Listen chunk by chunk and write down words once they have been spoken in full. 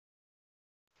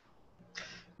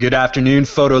Good afternoon,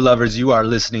 photo lovers. You are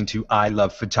listening to I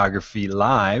Love Photography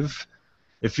Live.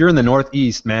 If you're in the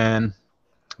Northeast, man,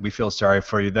 we feel sorry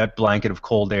for you. That blanket of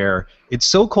cold air. It's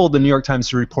so cold, the New York Times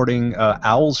is reporting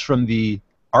owls from the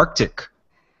Arctic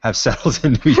have settled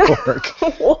in New York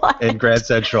What? in Grand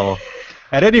Central.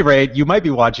 At any rate, you might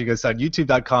be watching us on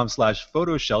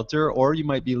youtube.com/PhotoShelter, or you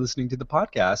might be listening to the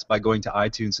podcast by going to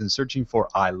iTunes and searching for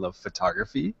I Love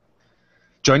Photography.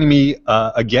 Joining me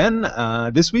again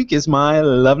this week is my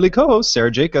lovely co-host,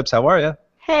 Sarah Jacobs. How are you?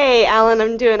 Hey, Alan,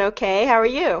 I'm doing okay. How are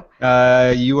you?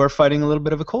 You are fighting a little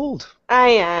bit of a cold. I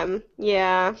am,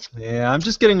 yeah. Yeah, I'm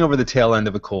just getting over the tail end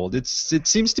of a cold. It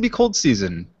seems to be cold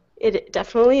season. It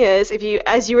definitely is.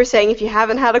 As you were saying, if you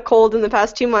haven't had a cold in the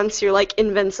past 2 months, you're like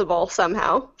invincible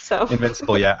somehow. So.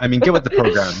 Invincible, yeah. I mean, get with the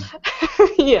program.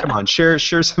 Yeah. Come on, share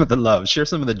some of the love. Share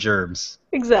some of the germs.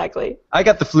 Exactly. I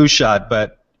got the flu shot,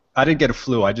 but I didn't get a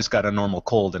flu. I just got a normal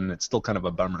cold, and it's still kind of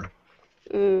a bummer.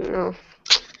 No.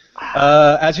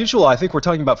 As usual, I think we're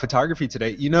talking about photography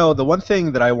today. You know, the one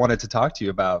thing that I wanted to talk to you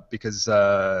about, because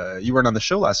you weren't on the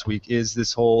show last week, is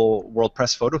this whole World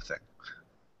Press photo thing.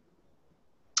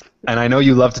 And I know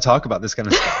you love to talk about this kind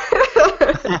of stuff.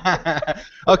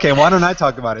 Okay, why don't I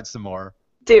talk about it some more?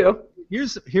 Do.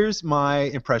 Here's my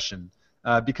impression,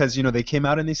 because you know they came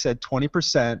out and they said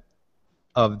 20%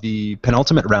 of the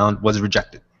penultimate round was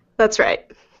rejected. That's right.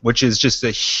 Which is just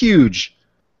a huge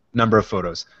number of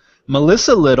photos.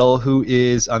 Melissa Little, who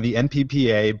is on the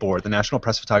NPPA board, the National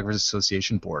Press Photographers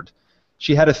Association board,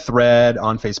 she had a thread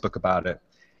on Facebook about it,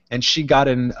 and she got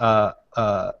a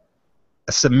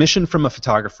submission from a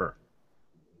photographer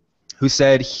who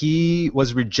said he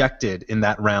was rejected in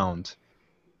that round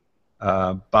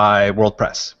by World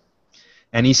Press.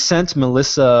 And he sent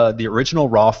Melissa the original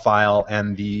RAW file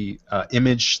and the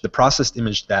image, the processed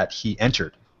image that he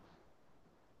entered.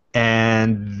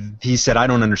 And he said, I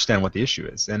don't understand what the issue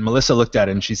is. And Melissa looked at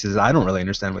it and she says, I don't really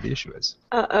understand what the issue is.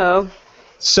 Uh-oh.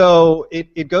 So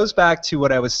it goes back to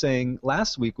what I was saying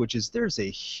last week, which is there's a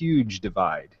huge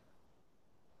divide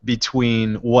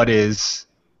between what is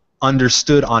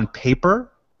understood on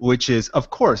paper, which is, of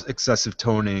course, excessive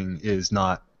toning is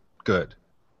not good,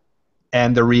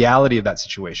 and the reality of that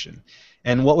situation.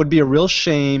 And what would be a real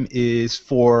shame is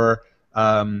for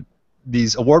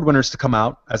these award winners to come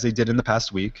out, as they did in the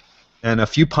past week, and a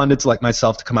few pundits like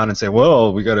myself to come out and say,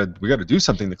 well, we gotta do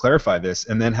something to clarify this,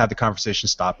 and then have the conversation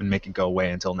stop and make it go away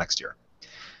until next year.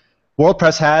 World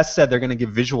Press has said they're going to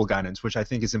give visual guidance, which I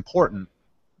think is important.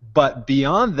 But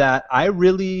beyond that, I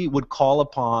really would call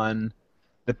upon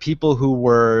the people who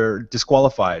were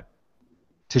disqualified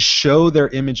to show their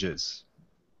images,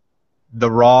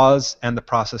 the RAWs and the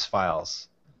process files,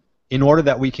 in order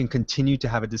that we can continue to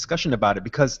have a discussion about it,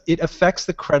 because it affects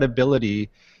the credibility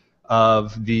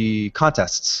of the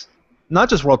contests. Not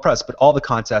just World Press, but all the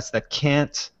contests that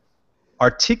can't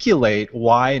articulate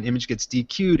why an image gets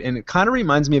DQ'd, and it kind of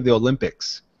reminds me of the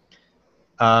Olympics.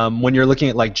 When you're looking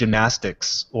at like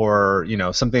gymnastics or you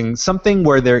know something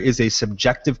where there is a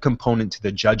subjective component to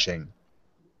the judging,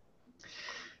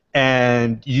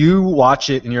 and you watch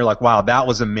it and you're like, wow, that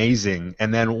was amazing,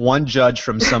 and then one judge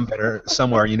from somewhere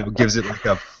gives it like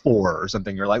a 4 or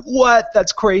something, you're like, what?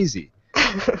 That's crazy.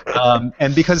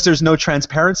 And because there's no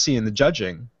transparency in the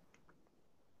judging,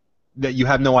 that you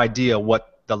have no idea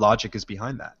what the logic is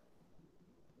behind that.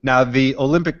 Now the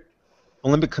Olympic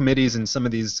committees and some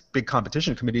of these big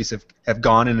competition committees have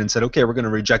gone in and said, okay, we're going to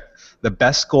reject the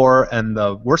best score and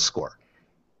the worst score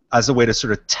as a way to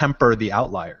sort of temper the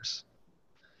outliers.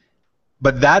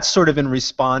 But that's sort of in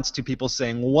response to people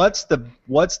saying, what's the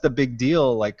big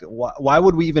deal? Like, why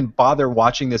would we even bother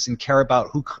watching this and care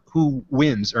about who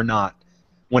wins or not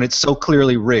when it's so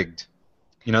clearly rigged?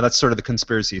 You know, that's sort of the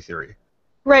conspiracy theory.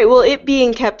 Right. Well, it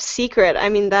being kept secret, I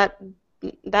mean, that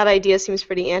idea seems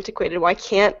pretty antiquated. Why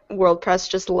can't World Press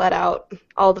just let out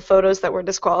all the photos that were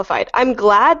disqualified? I'm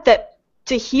glad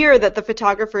to hear that the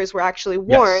photographers were actually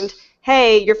warned, yes,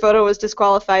 hey, your photo was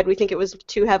disqualified. We think it was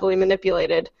too heavily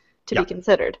manipulated to be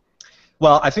considered.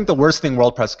 Well, I think the worst thing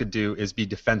World Press could do is be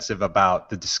defensive about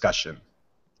the discussion.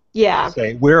 Yeah.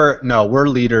 Say, we're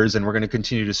leaders and we're going to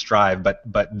continue to strive,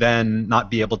 but then not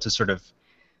be able to sort of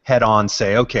head on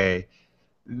say, okay,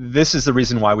 this is the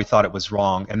reason why we thought it was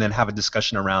wrong, and then have a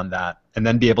discussion around that, and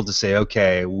then be able to say,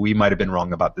 okay, we might have been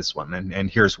wrong about this one, and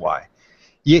here's why.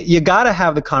 You got to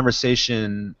have the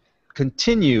conversation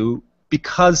continue,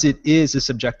 because it is a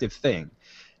subjective thing.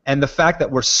 And the fact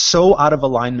that we're so out of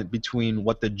alignment between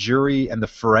what the jury and the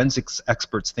forensics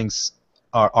experts think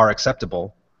are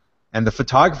acceptable, and the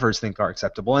photographers think are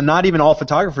acceptable, and not even all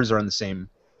photographers are on the same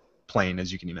plane,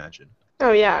 as you can imagine.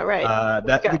 Oh yeah, right.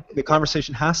 The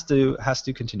conversation has to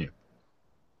continue.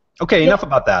 Okay, Yeah. enough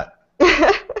about that.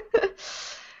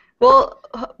 Well,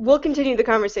 we'll continue the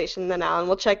conversation then, Alan.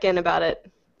 We'll check in about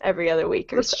it every other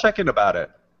week or Let's so. check in about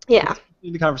it. Yeah. Let's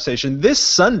continue the conversation. This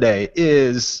Sunday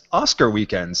is Oscar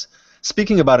weekends.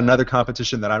 Speaking about another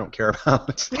competition that I don't care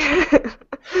about.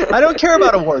 I don't care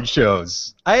about award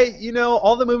shows.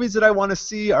 All the movies that I want to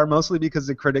see are mostly because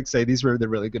the critics say these were the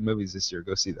really good movies this year.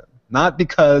 Go see them. Not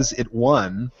because it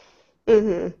won.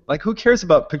 Mhm. Like, who cares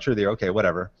about Picture of the Year? Okay,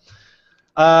 whatever.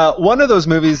 One of those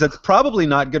movies that's probably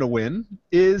not going to win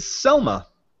is Selma.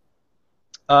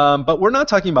 But we're not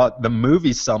talking about the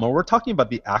movie Selma. We're talking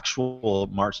about the actual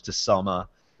March to Selma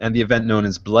and the event known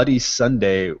as Bloody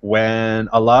Sunday, when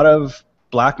a lot of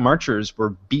black marchers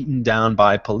were beaten down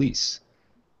by police.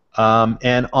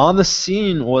 And on the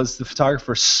scene was the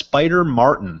photographer Spider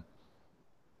Martin.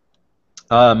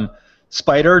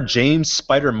 James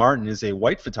Spider Martin is a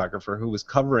white photographer who was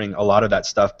covering a lot of that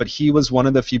stuff, but he was one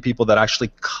of the few people that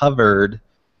actually covered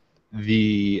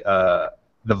the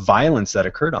violence that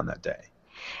occurred on that day.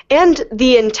 And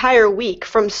the entire week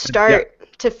from Yeah. start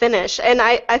to finish. And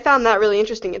I found that really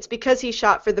interesting. It's because he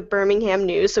shot for the Birmingham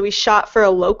News, so he shot for a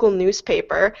local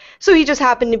newspaper. So he just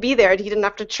happened to be there. He didn't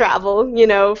have to travel,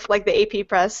 like the AP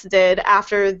press did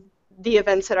after the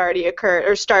events had already occurred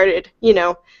or started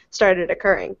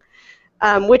occurring.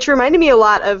 Which reminded me a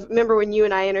lot of, remember when you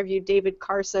and I interviewed David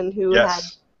Carson,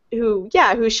 Yes. who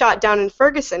shot down in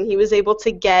Ferguson. He was able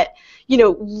to get,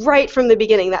 right from the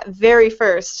beginning, that very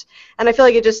first. And I feel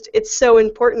like it's so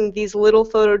important, these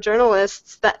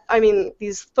photojournalists that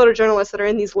are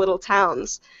in these little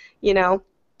towns,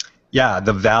 Yeah,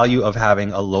 the value of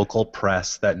having a local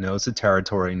press that knows the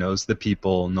territory, knows the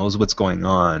people, knows what's going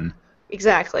on.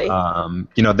 Exactly.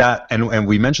 That, and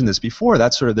we mentioned this before.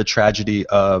 That's sort of the tragedy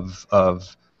of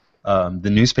the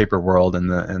newspaper world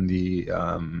and the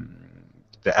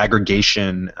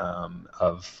aggregation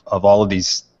of all of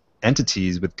these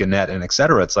entities with Gannett and et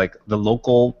cetera. It's like the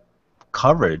local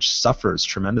coverage suffers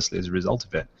tremendously as a result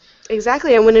of it.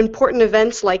 Exactly, and when important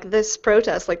events like this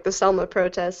protest, like the Selma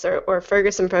protests or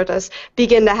Ferguson protests,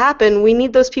 begin to happen, we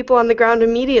need those people on the ground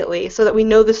immediately so that we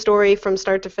know the story from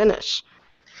start to finish.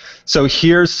 So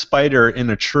here's Spider in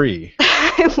a tree.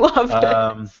 I love it.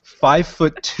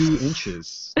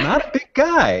 5'2". Not a big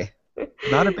guy.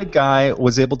 Not a big guy.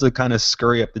 Was able to kind of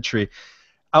scurry up the tree.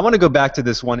 I want to go back to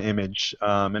this one image.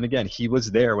 And again, he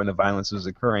was there when the violence was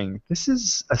occurring. This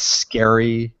is a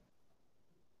scary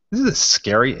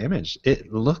image.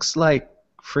 It looks like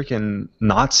freaking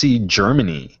Nazi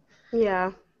Germany.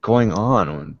 Yeah. Going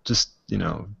on. Just,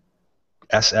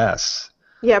 SS.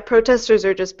 Yeah, protesters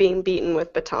are just being beaten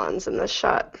with batons in this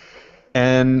shot.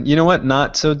 And you know what?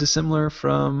 Not so dissimilar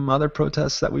from other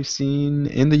protests that we've seen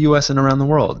in the U.S. and around the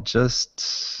world.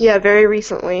 Yeah, very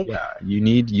recently. Yeah, you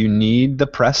need the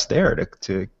press there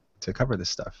to cover this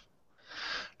stuff.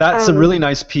 That's a really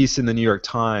nice piece in the New York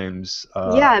Times.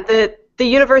 Yeah, the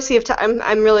University of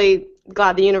I'm really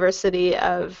glad the University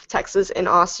of Texas in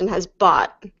Austin has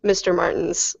bought Mr.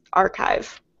 Martin's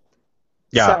archive.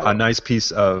 Yeah, a nice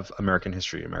piece of American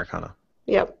history, Americana.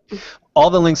 Yep. All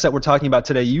the links that we're talking about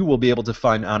today, you will be able to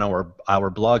find on our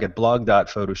blog at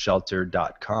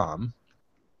blog.photoshelter.com.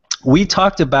 We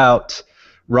talked about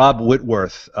Rob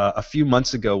Whitworth a few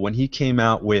months ago when he came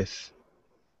out with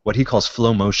what he calls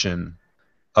Flow Motion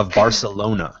of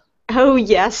Barcelona. Oh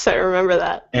yes, I remember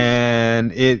that.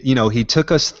 And he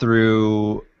took us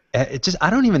through. I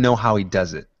don't even know how he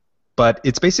does it, but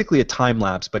it's basically a time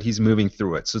lapse, but he's moving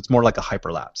through it, so it's more like a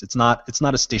hyperlapse. It's not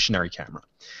a stationary camera.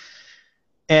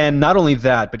 And not only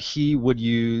that, but he would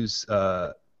use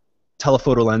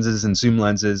telephoto lenses and zoom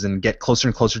lenses and get closer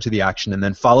and closer to the action and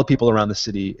then follow people around the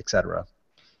city, etc.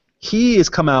 He has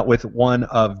come out with one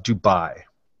of Dubai.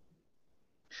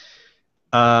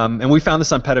 And we found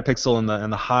this on Petapixel,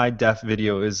 and the high-def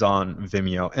video is on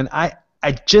Vimeo. And I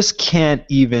just can't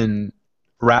even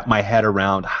wrap my head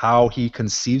around how he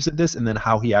conceives of this and then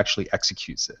how he actually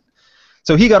executes it.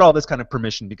 So he got all this kind of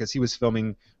permission because he was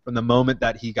filming from the moment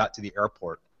that he got to the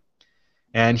airport.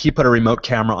 And he put a remote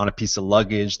camera on a piece of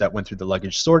luggage that went through the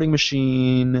luggage sorting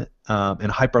machine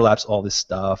and hyperlapsed all this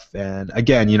stuff. And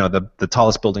again, the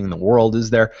tallest building in the world is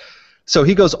there. So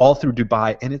he goes all through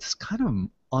Dubai, and it's kind of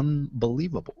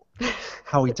unbelievable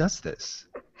how he does this.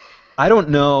 I don't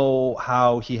know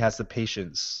how he has the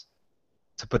patience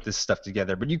to put this stuff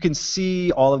together, but you can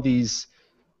see all of these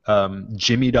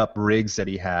jimmied up rigs that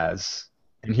he has.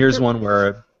 And here's one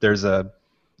where there's a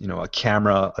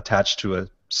camera attached to a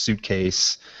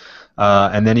suitcase,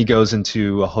 and then he goes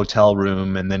into a hotel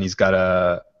room, and then he's got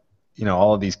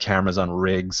all of these cameras on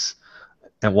rigs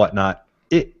and whatnot.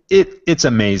 It's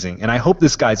amazing, and I hope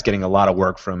this guy's getting a lot of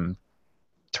work from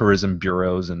tourism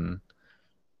bureaus and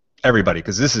everybody,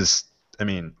 because this is, I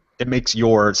mean, it makes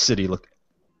your city look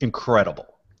incredible.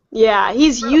 Yeah,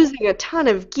 he's using a ton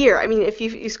of gear. I mean, if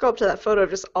you scroll up to that photo of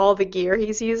just all the gear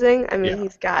he's using, I mean, Yeah.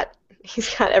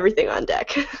 he's got everything on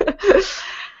deck.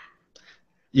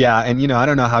 Yeah, and I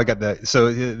don't know how I got that.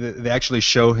 So they actually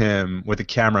show him with a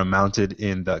camera mounted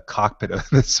in the cockpit of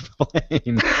this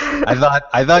plane.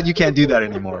 I thought you can't do that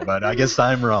anymore, but I guess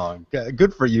I'm wrong.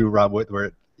 Good for you, Rob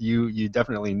Whitworth. You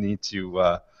definitely need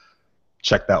to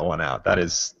check that one out. That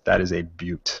is a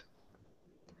beaut.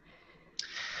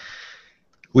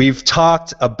 We've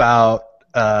talked about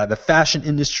the fashion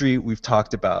industry. We've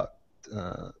talked about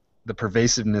the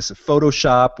pervasiveness of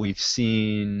Photoshop. We've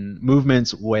seen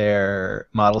movements where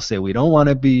models say we don't want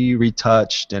to be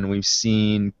retouched, and we've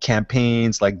seen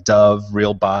campaigns like Dove,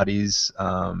 Real Bodies,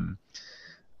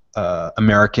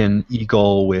 American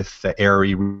Eagle with the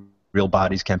Airy Real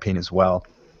Bodies campaign as well.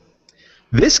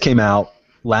 This came out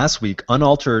last week,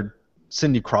 unaltered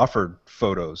Cindy Crawford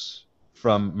photos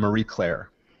from Marie Claire.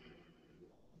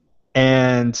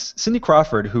 And Cindy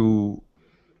Crawford, who,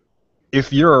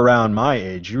 if you're around my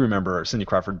age, you remember Cindy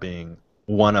Crawford being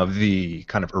one of the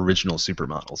kind of original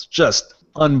supermodels. Just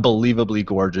unbelievably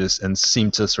gorgeous and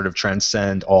seemed to sort of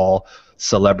transcend all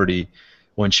celebrity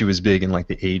when she was big in like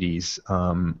the 80s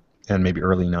and maybe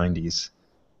early 90s.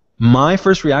 My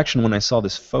first reaction when I saw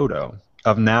this photo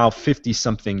of now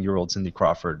 50-something-year-old Cindy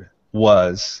Crawford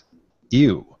was,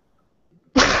 ew.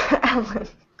 Alan.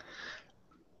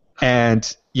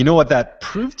 And you know what that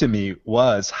proved to me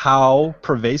was how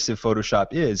pervasive Photoshop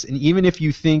is. And even if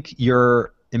you think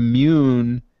you're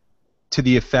immune to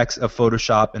the effects of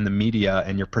Photoshop and the media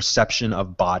and your perception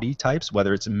of body types,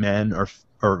 whether it's men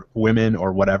or women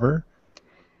or whatever,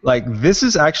 like this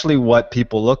is actually what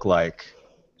people look like.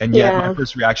 And yet my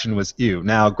first reaction was ew.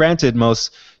 Now, granted,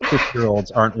 most 50-year-olds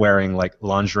aren't wearing like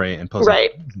lingerie and posing.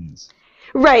 Right.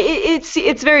 Right.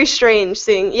 It's very strange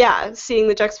seeing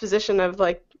the juxtaposition of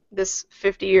like this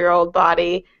 50-year-old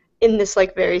body in this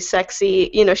like very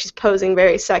sexy, she's posing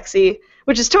very sexy,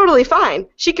 which is totally fine.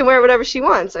 She can wear whatever she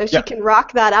wants and she can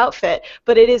rock that outfit,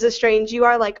 but it is a strange, you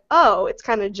are like, oh, it's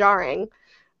kind of jarring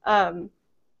to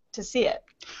see it.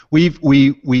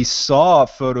 We saw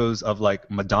photos of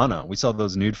like Madonna. We saw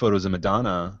those nude photos of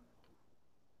Madonna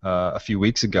a few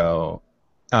weeks ago.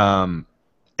 And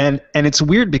it's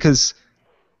weird because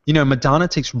Madonna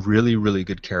takes really, really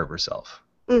good care of herself.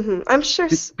 Mm-hmm. I'm sure.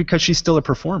 Because she's still a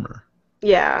performer.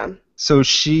 Yeah. So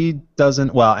she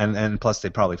doesn't. Well, and plus they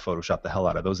probably Photoshop the hell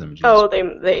out of those images. Oh,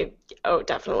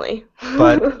 definitely.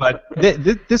 But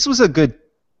this was a good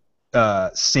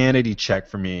sanity check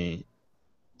for me.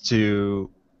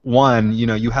 To one,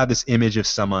 you have this image of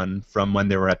someone from when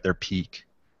they were at their peak,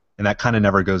 and that kind of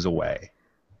never goes away.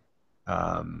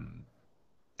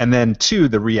 And then two,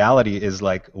 the reality is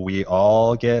like we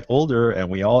all get older and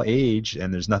we all age,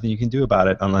 and there's nothing you can do about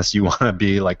it unless you want to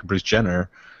be like Bruce Jenner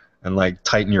and like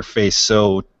tighten your face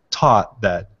so taut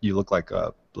that you look like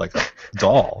a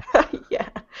doll. Yeah.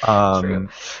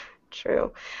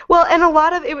 True. Well, and a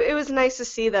lot of it was nice to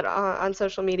see that on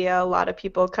social media, a lot of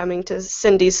people coming to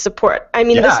Cindy's support. I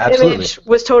mean, this image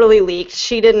was totally leaked.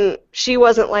 She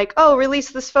wasn't like, oh,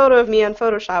 release this photo of me on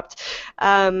Photoshopped.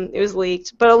 It was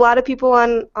leaked. But a lot of people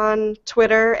on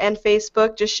Twitter and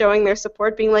Facebook just showing their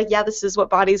support, being like, yeah, this is what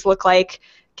bodies look like.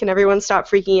 Can everyone stop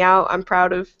freaking out? I'm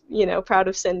proud of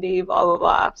Cindy, blah, blah,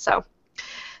 blah. So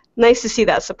nice to see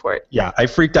that support. Yeah, I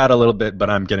freaked out a little bit, but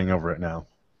I'm getting over it now.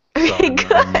 So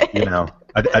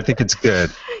I think it's good.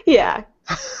 Yeah,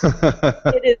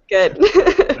 it is good.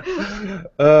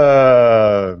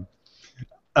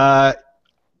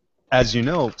 As you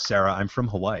know, Sarah, I'm from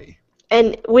Hawaii.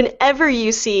 And whenever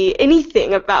you see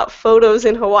anything about photos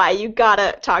in Hawaii, you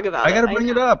gotta talk about it. I gotta bring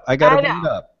it up.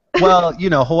 Well,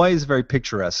 Hawaii is a very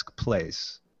picturesque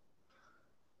place.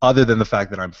 Other than the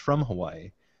fact that I'm from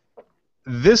Hawaii.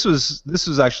 This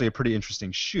was actually a pretty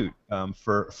interesting shoot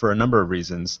for a number of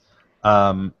reasons.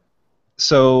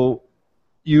 So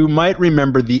you might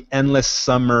remember the Endless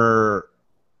Summer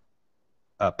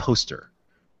poster.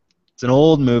 It's an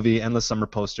old movie, Endless Summer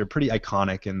poster, pretty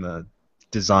iconic in the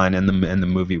design and the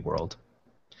movie world.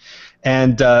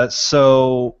 And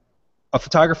so a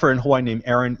photographer in Hawaii named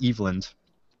Eveland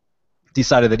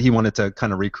decided that he wanted to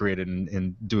kind of recreate it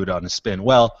and do it on a spin.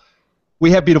 Well, we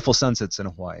have beautiful sunsets in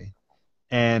Hawaii.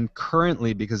 And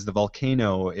currently, because the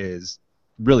volcano is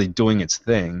really doing its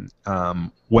thing,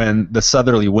 when the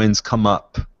southerly winds come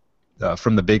up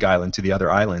from the Big Island to the other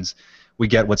islands, we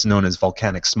get what's known as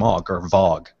volcanic smog, or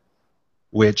VOG,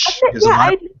 which is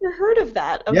I'd never heard of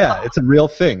that. Yeah, it's a real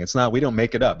thing. We don't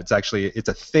make it up. It's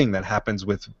a thing that happens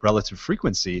with relative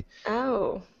frequency. Oh.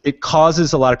 Whoa. It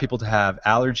causes a lot of people to have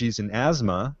allergies and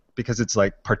asthma because it's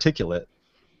like particulate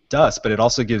dust, but it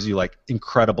also gives you like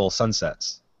incredible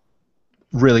sunsets,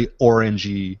 really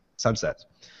orangey sunsets.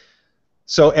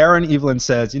 So Aaron Eveland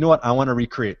says, you know what, I want to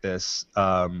recreate this.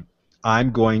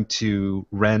 I'm going to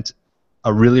rent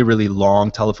a really, really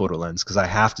long telephoto lens because I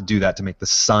have to do that to make the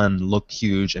sun look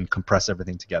huge and compress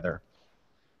everything together.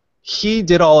 He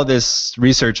did all of this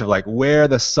research of like where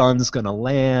the sun's going to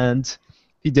land.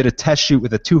 He did a test shoot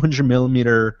with a 200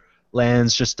 millimeter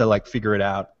lens just to like figure it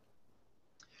out.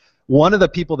 One of the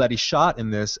people that he shot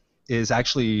in this is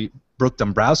actually Brooke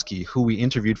Dombrowski, who we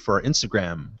interviewed for our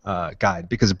Instagram guide,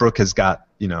 because Brooke has got,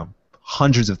 you know,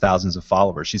 hundreds of thousands of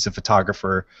followers. She's a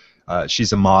photographer.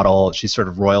 She's a model. She's sort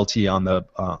of royalty on the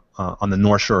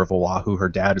North Shore of Oahu. Her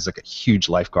dad is like a huge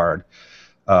lifeguard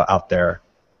out there.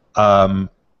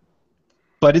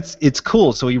 But it's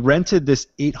cool. So he rented this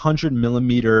 800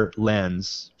 millimeter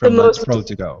lens from Lens Pro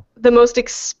to go. The most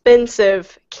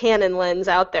expensive Canon lens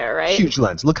out there, right? Huge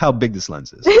lens. Look how big this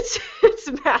lens is. It's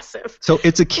massive. So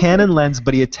it's a Canon lens,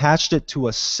 but he attached it to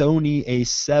a Sony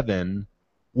A7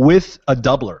 with a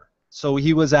doubler. So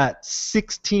he was at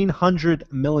 1600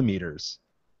 millimeters.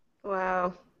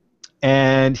 Wow.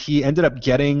 And he ended up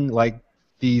getting like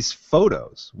these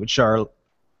photos, which are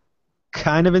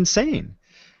kind of insane.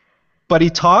 But he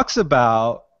talks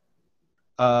about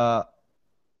how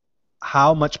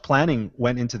much planning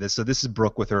went into this. So this is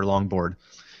Brooke with her longboard.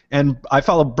 And I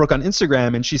follow Brooke on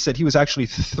Instagram, and she said he was actually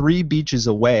 3 beaches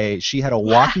away. She had a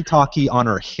walkie-talkie on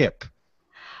her hip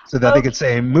so that they could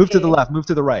say, move to the left, move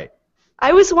to the right.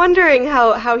 I was wondering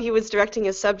how he was directing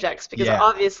his subjects, because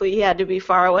obviously he had to be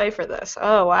far away for this.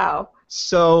 Oh, wow.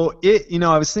 So,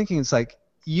 I was thinking, it's like,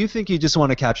 you think you just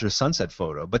want to capture a sunset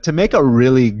photo, but to make a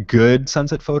really good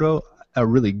sunset photo, a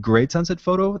really great sunset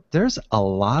photo, there's a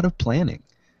lot of planning.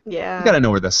 Yeah. You got to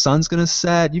know where the sun's going to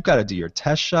set. You've got to do your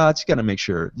test shots. You got to make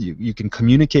sure you can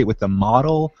communicate with the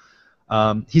model.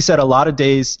 He said a lot of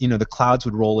days, the clouds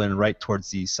would roll in right towards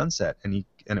the sunset, and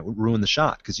it would ruin the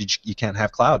shot because you can't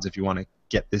have clouds if you want to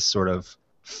get this sort of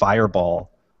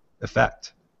fireball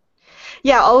effect.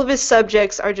 Yeah, all of his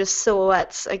subjects are just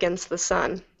silhouettes against the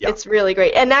sun. Yeah. It's really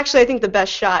great. And actually, I think the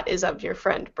best shot is of your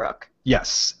friend, Brooke.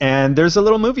 Yes, and there's a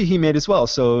little movie he made as well,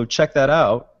 so check that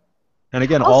out. And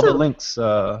again, also, all the links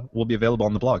will be available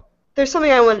on the blog. There's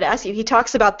something I wanted to ask you. He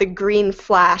talks about the green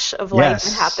flash of light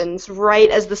that happens right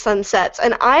as the sun sets.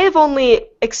 And I have only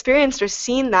experienced or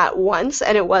seen that once,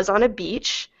 and it was on a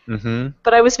beach. Mm-hmm.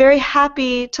 But I was very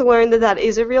happy to learn that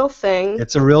is a real thing.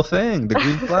 It's a real thing, the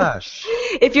green flash.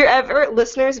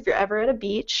 Listeners, if you're ever at a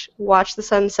beach, watch the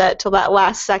sunset till that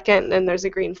last second, and there's a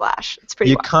green flash. It's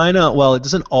pretty wild. It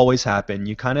doesn't always happen.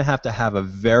 You kind of have to have a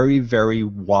very, very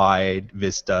wide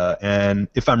vista. And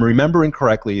if I'm remembering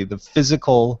correctly, the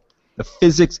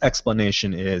physics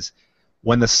explanation is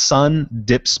when the sun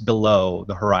dips below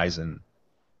the horizon,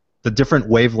 the different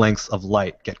wavelengths of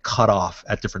light get cut off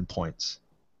at different points.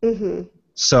 Mm-hmm.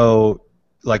 So,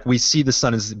 like, we see the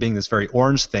sun as being this very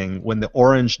orange thing. When the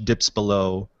orange dips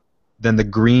below, then the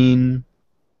green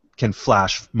can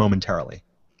flash momentarily.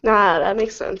 Ah, that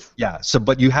makes sense. Yeah. So,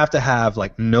 but you have to have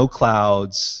like no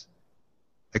clouds,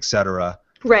 etc.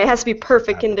 Right. It has to be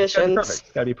perfect conditions. It's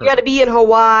gotta be perfect. You got to be in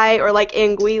Hawaii or like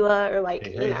Anguilla or like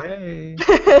hey.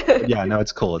 Yeah. No,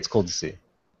 it's cool. It's cool to see.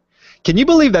 Can you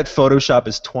believe that Photoshop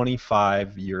is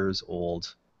 25 years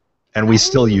old, and we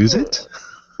still use it?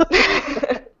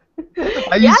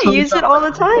 I use it all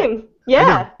the time.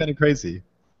 Yeah. Kind of crazy.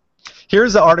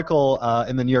 Here's an article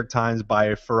in the New York Times by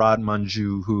Farhad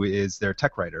Manjoo, who is their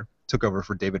tech writer. Took over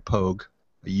for David Pogue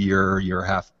a year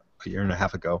and a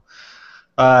half ago,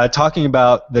 talking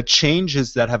about the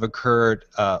changes that have occurred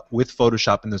with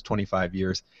Photoshop in those 25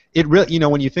 years. It really,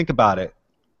 when you think about it,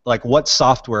 like, what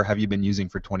software have you been using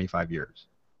for 25 years?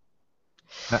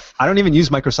 I don't even use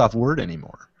Microsoft Word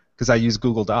anymore, because I use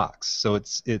Google Docs. So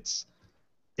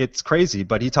it's crazy.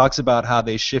 But he talks about how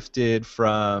they shifted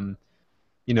from,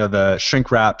 the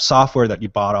shrink wrap software that you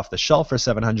bought off the shelf for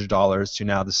 $700 to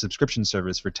now the subscription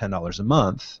service for $10 a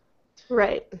month.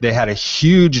 Right. They had a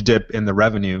huge dip in the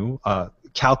revenue,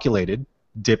 calculated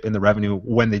dip in the revenue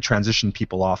when they transitioned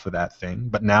people off of that thing.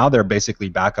 But now they're basically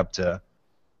back up to,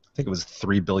 I think it was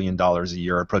 $3 billion a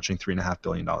year, approaching $3.5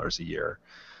 billion a year.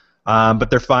 But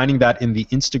they're finding that in the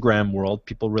Instagram world,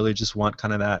 people really just want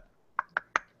kind of that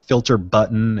filter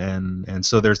button, and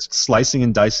so they're slicing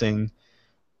and dicing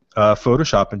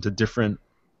Photoshop into different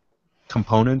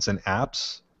components and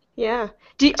apps. Yeah.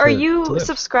 Are you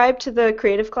subscribed to the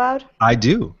Creative Cloud? I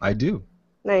do.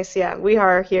 Nice, yeah. We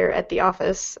are here at the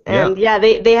office. Yeah, And yeah,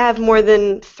 they have more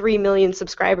than 3 million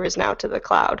subscribers now to the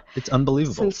cloud it's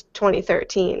unbelievable. since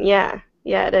 2013. Yeah,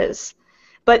 yeah, it is.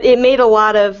 But it made a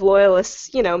lot of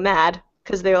loyalists, mad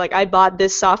because they're like, I bought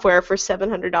this software for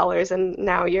 $700 and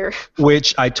now you're.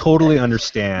 Which I totally Yeah,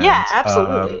 understand.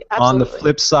 absolutely, On the absolutely.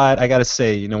 flip side, I gotta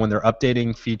say, when they're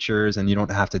updating features and you don't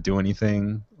have to do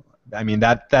anything, I mean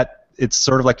that it's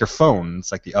sort of like your phone.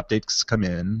 It's like the updates come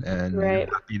in, and you're Right.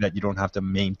 happy that you don't have to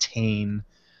maintain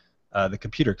the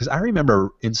computer. Because I remember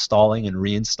installing and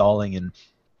reinstalling and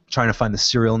trying to find the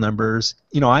serial numbers.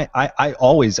 I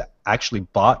always actually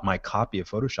bought my copy of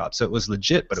Photoshop, so it was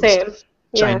legit, but it was Same.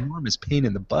 Yeah. ginormous pain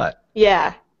in the butt.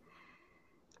 Yeah.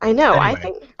 I know. I Anyway,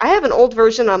 think I have an old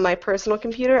version on my personal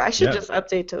computer. I should yeah. just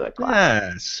update to the cloud.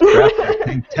 Yeah, scrap that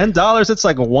thing. $10, it's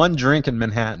like one drink in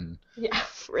Manhattan. Yeah,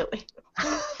 really.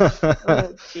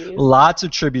 Oh, jeez. Lots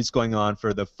of tributes going on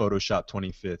for the Photoshop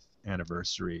 25th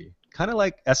anniversary. Kind of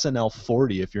like SNL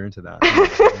 40 if you're into that.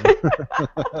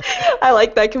 I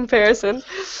like that comparison.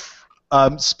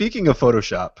 Speaking of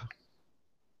Photoshop,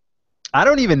 I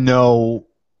don't even know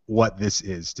what this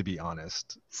is, to be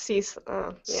honest. Yeah.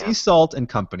 Sea Salt and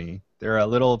Company, they're a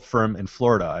little firm in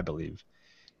Florida, I believe,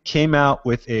 came out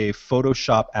with a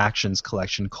Photoshop Actions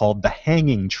collection called The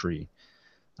Hanging Tree.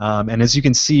 And as you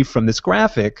can see from this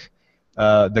graphic,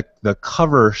 the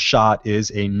cover shot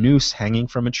is a noose hanging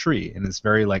from a tree, and it's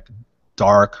very like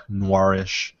dark,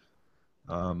 noirish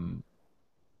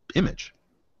image.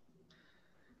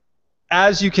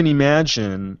 As you can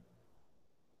imagine,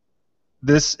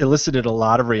 this elicited a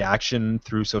lot of reaction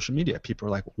through social media. People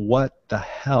were like, "What the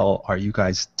hell are you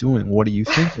guys doing? What are you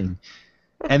thinking?"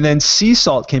 And then Sea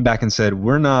Salt came back and said,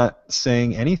 "We're not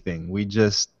saying anything.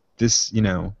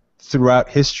 Throughout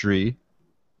history,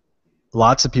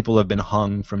 lots of people have been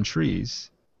hung from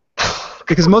trees."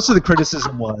 Because most of the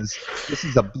criticism was,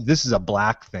 this is a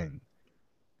black thing.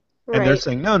 And they're Right.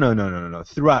 saying, no, no, no, no, no, no.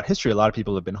 Throughout history, a lot of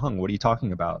people have been hung. What are you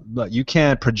talking about? But you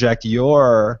can't project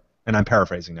your, and I'm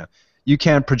paraphrasing now, you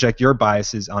can't project your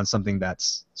biases on something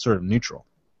that's sort of neutral.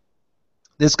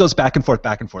 This goes back and forth,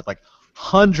 like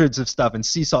hundreds of stuff, and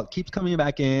Sea Salt keeps coming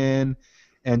back in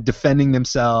and defending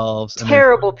themselves. And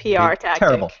Terrible PR tactic.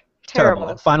 Terrible. Terrible.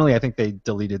 And finally, I think they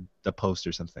deleted the post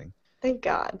or something. Thank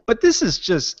God. But this is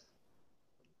just,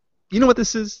 you know what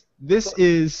this is? This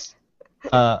is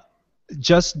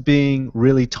just being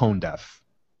really tone deaf.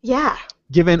 Yeah.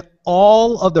 Given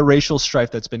all of the racial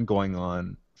strife that's been going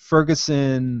on,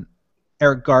 Ferguson,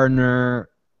 Eric Gardner,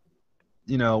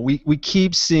 we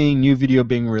keep seeing new video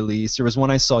being released. There was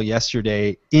one I saw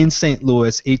yesterday in St.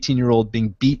 Louis, 18-year-old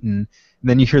being beaten, and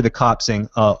then you hear the cop saying,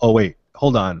 "Oh wait,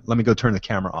 hold on, let me go turn the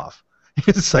camera off."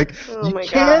 It's like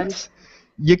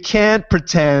you can't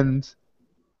pretend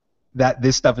that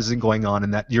this stuff isn't going on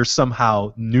and that you're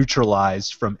somehow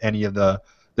neutralized from any of the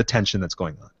tension that's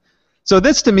going on. So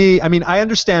this, to me, I mean, I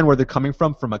understand where they're coming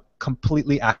from a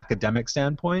completely academic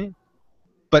standpoint,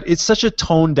 but it's such a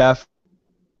tone-deaf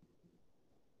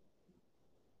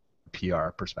PR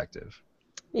perspective.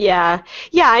 Yeah.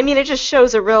 Yeah, I mean, it just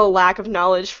shows a real lack of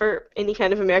knowledge for any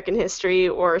kind of American history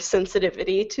or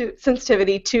sensitivity to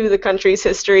the country's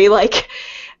history.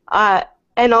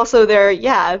 And also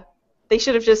they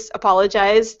should have just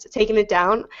apologized, taken it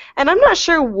down. And I'm not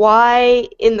sure why,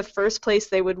 in the first place,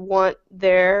 they would want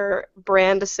their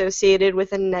brand associated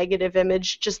with a negative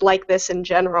image just like this in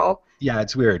general. Yeah,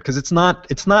 it's weird because it's not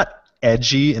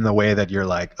edgy in the way that you're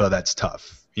like, oh, that's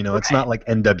tough. It's not like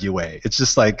NWA. It's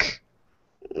just like,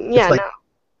 yeah, it's like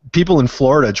people in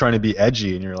Florida trying to be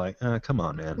edgy, and you're like, come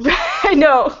on, man. I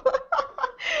know.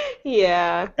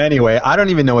 Yeah. Anyway, I don't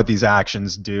even know what these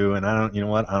actions do, and I don't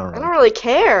really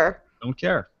care. Don't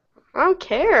care. I don't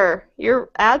care.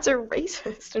 Your ads are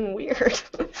racist and weird.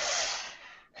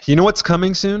 You know what's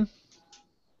coming soon?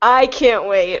 I can't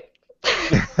wait.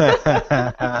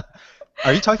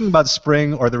 Are you talking about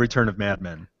spring or the return of Mad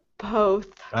Men?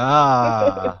 Both.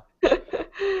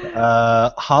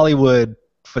 Hollywood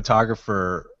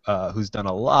photographer who's done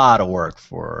a lot of work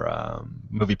for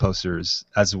movie posters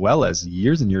as well as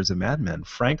years and years of Mad Men,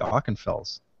 Frank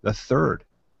Ockenfels the third,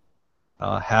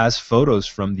 has photos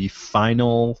from the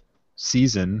final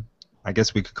season, I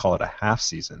guess we could call it a half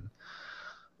season,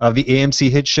 of the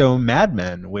AMC hit show Mad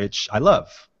Men, which I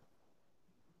love.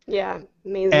 Yeah,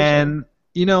 amazing. And,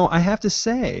 I have to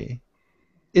say,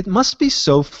 it must be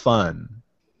so fun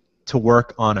to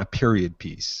work on a period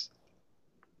piece,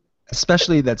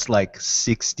 especially that's like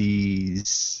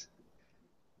 60s,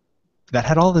 that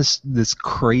had all this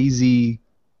crazy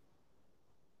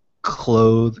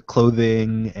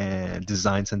clothing and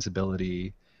design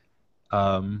sensibility.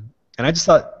 And And I just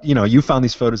thought, you found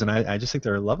these photos, and I just think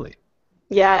they're lovely.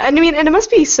 Yeah, and I mean, and it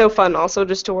must be so fun also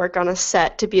just to work on a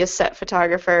set, to be a set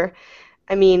photographer.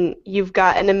 I mean, you've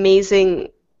got an amazing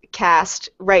cast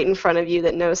right in front of you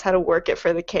that knows how to work it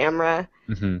for the camera.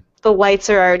 Mm-hmm. The lights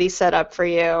are already set up for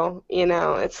you.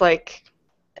 It's like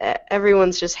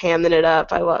everyone's just hamming it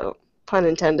up. I love, pun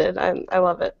intended. I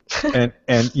love it. And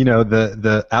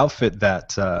the outfit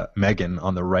that Megan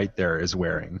on the right there is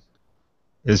wearing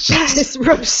is just It's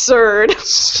absurd.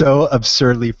 so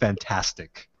absurdly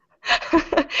fantastic.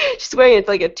 She's wearing it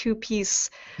like a two-piece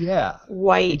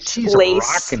white she's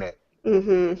lace. Rocking it.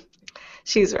 Mm-hmm.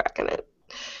 She's rocking it.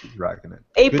 She's rocking it.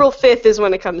 April 5th is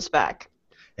when it comes back.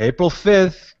 April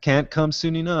 5th. Can't come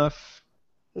soon enough.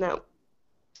 No.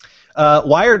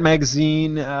 Wired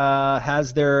magazine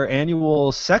has their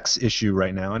annual sex issue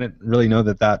right now. I didn't really know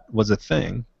that was a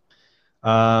thing.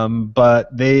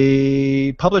 But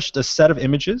they published a set of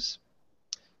images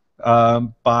by,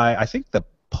 I think, the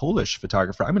Polish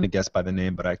photographer. I'm going to guess by the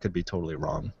name, but I could be totally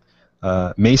wrong.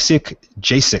 Maciek,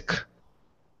 Jasek.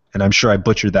 And I'm sure I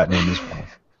butchered that name as well.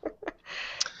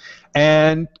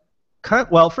 And,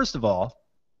 well, first of all,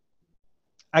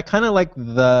 I kind of like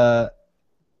the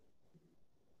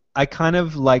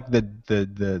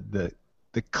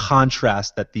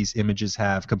contrast that these images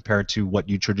have compared to what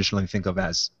you traditionally think of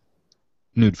as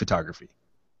nude photography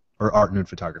or art nude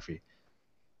photography.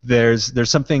 There's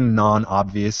something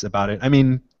non-obvious about it. I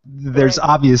mean, there's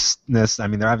obviousness. I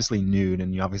mean, they're obviously nude,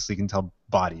 and you obviously can tell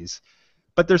bodies.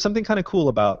 But there's something kind of cool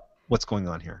about what's going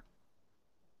on here.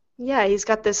 Yeah, he's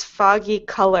got this foggy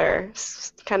color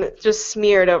kind of just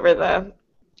smeared over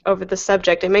the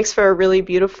subject. It makes for a really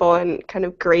beautiful and kind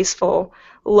of graceful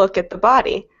look at the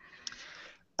body.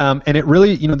 And it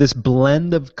really, this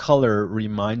blend of color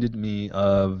reminded me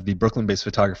of the Brooklyn-based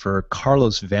photographer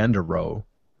Carlos van der Rohe,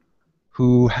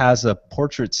 who has a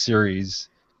portrait series.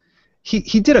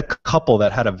 He did a couple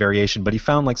that had a variation, but he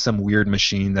found like some weird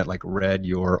machine that like read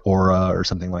your aura or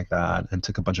something like that, and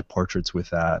took a bunch of portraits with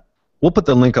that. We'll put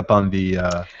the link up on the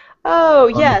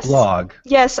the blog.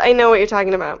 Yes, I know what you're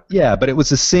talking about. Yeah, but it was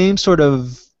the same sort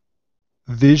of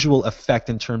visual effect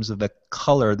in terms of the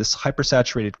color, this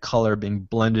hypersaturated color being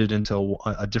blended into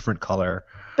a different color.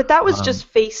 But that was just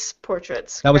face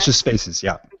portraits. That was just faces,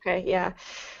 yeah. Okay, yeah.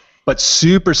 But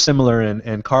super similar,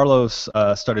 and Carlos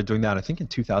started doing that, I think, in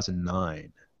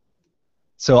 2009.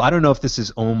 So I don't know if this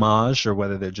is homage or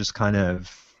whether they just kind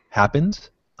of happened.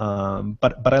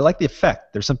 But I like the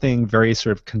effect. There's something very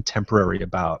sort of contemporary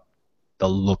about the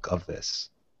look of this.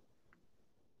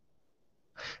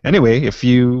 Anyway, if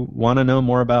you want to know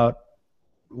more about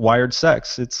Wired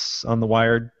sex, it's on the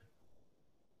Wired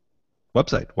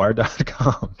website,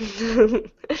 wired.com.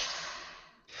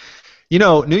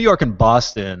 New York and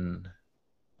Boston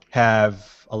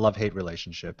have a love-hate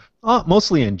relationship,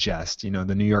 mostly in jest. The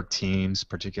New York teams,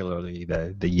 particularly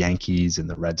the Yankees and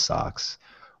the Red Sox,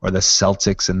 or the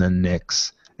Celtics and the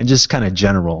Knicks, and just kind of in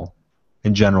general,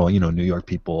 New York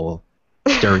people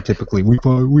stereotypically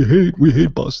we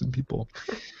hate Boston people.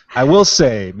 I will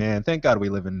say, man, thank God we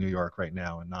live in New York right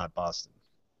now and not Boston,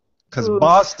 because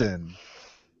Boston,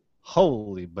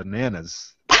 holy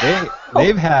bananas,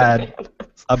 they've had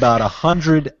about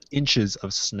 100 inches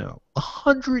of snow.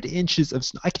 100 inches of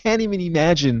snow. I can't even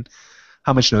imagine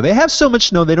how much snow. They have so much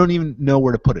snow they don't even know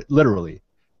where to put it. Literally,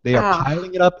 they are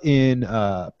piling it up in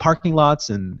parking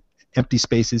lots and empty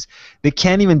spaces. They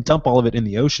can't even dump all of it in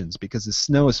the oceans because the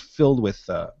snow is filled with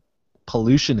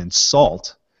pollution and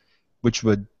salt, which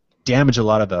would damage a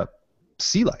lot of the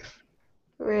sea life.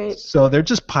 Right. So they're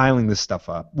just piling this stuff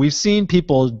up. We've seen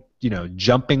people,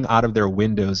 jumping out of their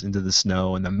windows into the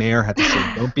snow, and the mayor had to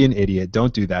say, "Don't be an idiot.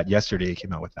 Don't do that." Yesterday he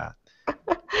came out with that.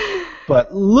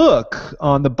 But look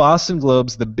on the Boston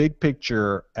Globe's The Big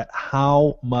Picture at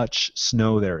how much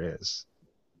snow there is.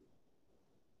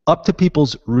 Up to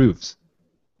people's roofs.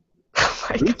 Oh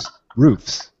my God.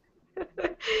 Roofs.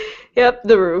 Yep,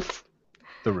 the roof.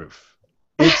 The roof.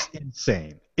 It's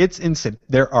insane. It's insane.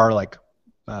 There are like,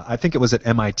 I think it was at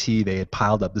MIT, they had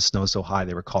piled up the snow so high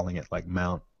they were calling it like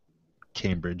Mount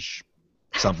Cambridge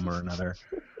something or another.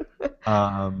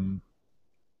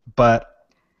 But,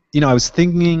 I was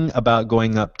thinking about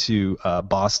going up to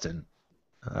Boston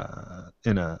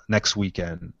next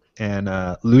weekend.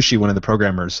 And Lucy, one of the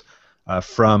programmers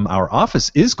from our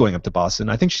office, is going up to Boston.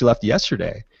 I think she left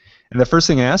yesterday. And the first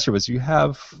thing I asked her was, "You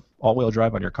have all-wheel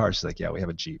drive on your car?" She's like, "Yeah, we have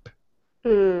a Jeep."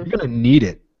 You're going to need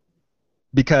it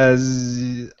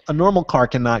because a normal car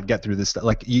cannot get through this stuff.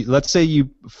 Like, let's say you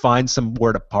find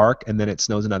somewhere to park and then it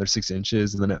snows another 6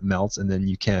 inches and then it melts and then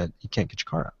you can't get your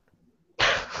car out.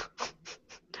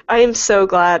 I am so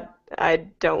glad I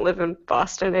don't live in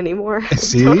Boston anymore.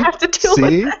 See? Don't have to deal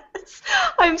See? with this.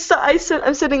 I'm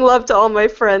sending love to all my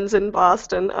friends in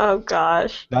Boston. Oh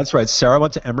gosh. That's right. Sarah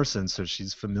went to Emerson, so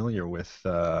she's familiar with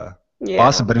Yeah.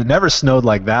 Boston, but it never snowed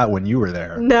like that when you were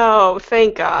there. No,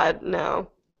 thank God, no.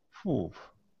 Ooh.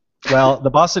 Well,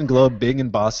 the Boston Globe, being in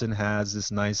Boston, has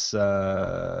this nice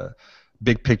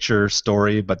big picture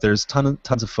story, but there's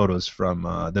tons of photos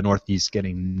from the Northeast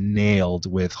getting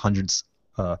nailed with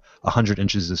 100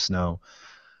 inches of snow.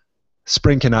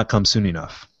 Spring cannot come soon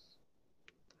enough.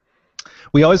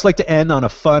 We always like to end on a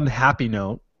fun, happy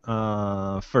note.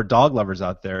 For dog lovers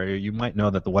out there, you might know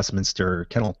that the Westminster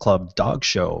Kennel Club dog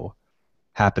show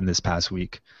happened this past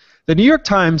week. The New York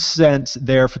Times sent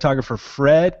their photographer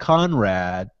Fred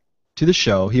Conrad to the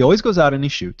show. He always goes out and he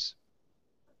shoots.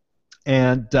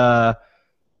 And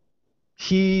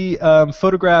he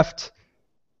photographed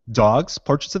dogs,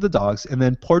 portraits of the dogs, and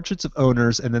then portraits of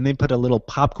owners, and then they put a little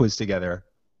pop quiz together.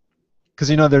 Because,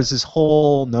 you know, there's this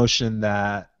whole notion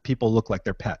that people look like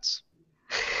their pets.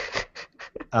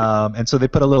 And so they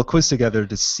put a little quiz together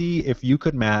to see if you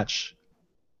could match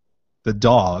the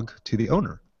dog to the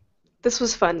owner. This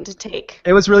was fun to take.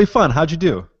 It was really fun. How'd you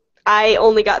do? I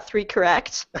only got 3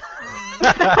 correct.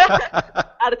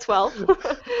 Out of 12.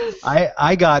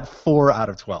 I got 4 out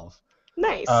of 12.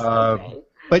 Nice. Okay.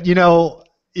 But you know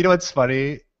what's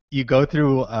funny? You go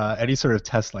through any sort of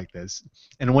test like this,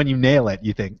 and when you nail it,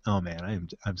 you think, "Oh man,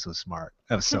 I'm so smart.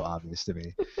 That was so obvious to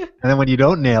me." And then when you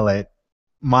don't nail it,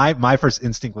 my first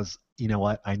instinct was, you know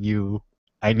what? I knew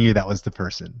that was the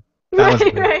person.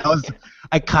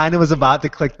 I kind of was about to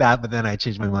click that, but then I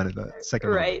changed my mind at the second.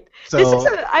 Right. So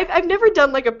I've never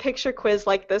done like a picture quiz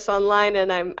like this online,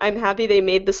 and I'm happy they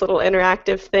made this little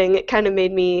interactive thing. It kind of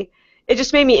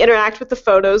just made me interact with the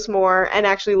photos more and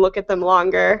actually look at them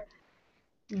longer.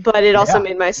 But it also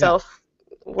made myself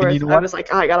worth. I was like,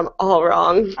 oh, I got them all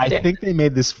wrong. I think they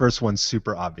made this first one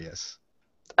super obvious.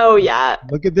 Oh yeah.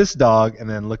 Look at this dog, and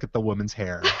then look at the woman's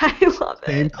hair. I love it.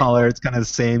 Same color. It's kind of the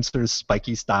same sort of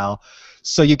spiky style.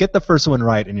 So you get the first one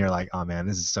right, and you're like, oh man,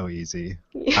 this is so easy.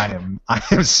 Yeah. I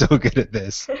am so good at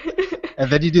this. And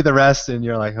then you do the rest, and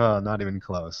you're like, oh, not even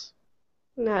close.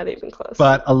 Not even close.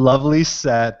 But a lovely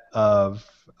set of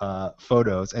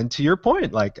photos, and to your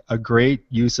point, like a great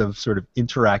use of sort of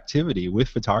interactivity with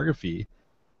photography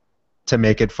to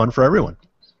make it fun for everyone.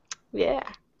 Yeah.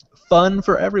 Fun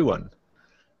for everyone.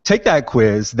 Take that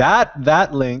quiz.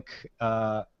 That link,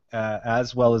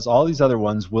 as well as all these other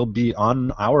ones, will be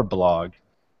on our blog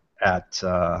at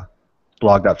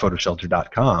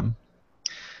blog.photoshelter.com.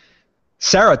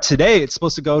 Sarah, today it's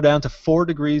supposed to go down to 4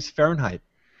 degrees Fahrenheit.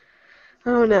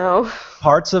 Oh no.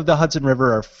 Parts of the Hudson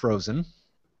River are frozen.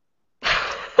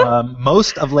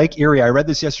 Most of Lake Erie, I read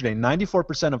this yesterday,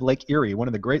 94% of Lake Erie, one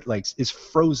of the Great Lakes, is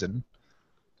frozen.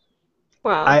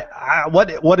 Wow.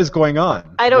 What is going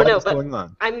on? I don't know, what is but going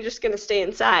on? I'm just going to stay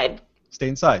inside. Stay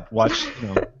inside. Watch,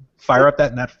 fire up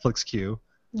that Netflix queue.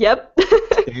 Yep.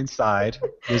 Stay inside.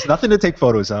 There's nothing to take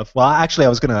photos of. Well, actually, I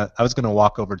was gonna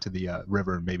walk over to the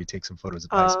river and maybe take some photos of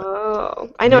ice.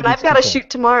 Oh, I know, and I've got to shoot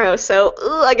tomorrow, so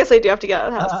I guess I do have to get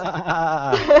out of the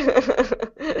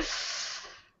house.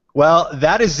 Well,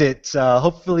 that is it.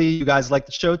 Hopefully, you guys liked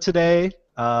the show today.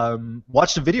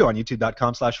 Watch the video on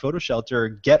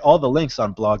youtube.com/photoshelter. Get all the links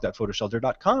on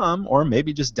blog.photoshelter.com, or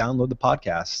maybe just download the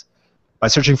podcast by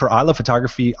searching for I Love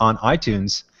Photography on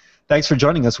iTunes. Thanks for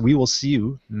joining us. We will see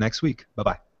you next week.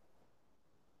 Bye-bye.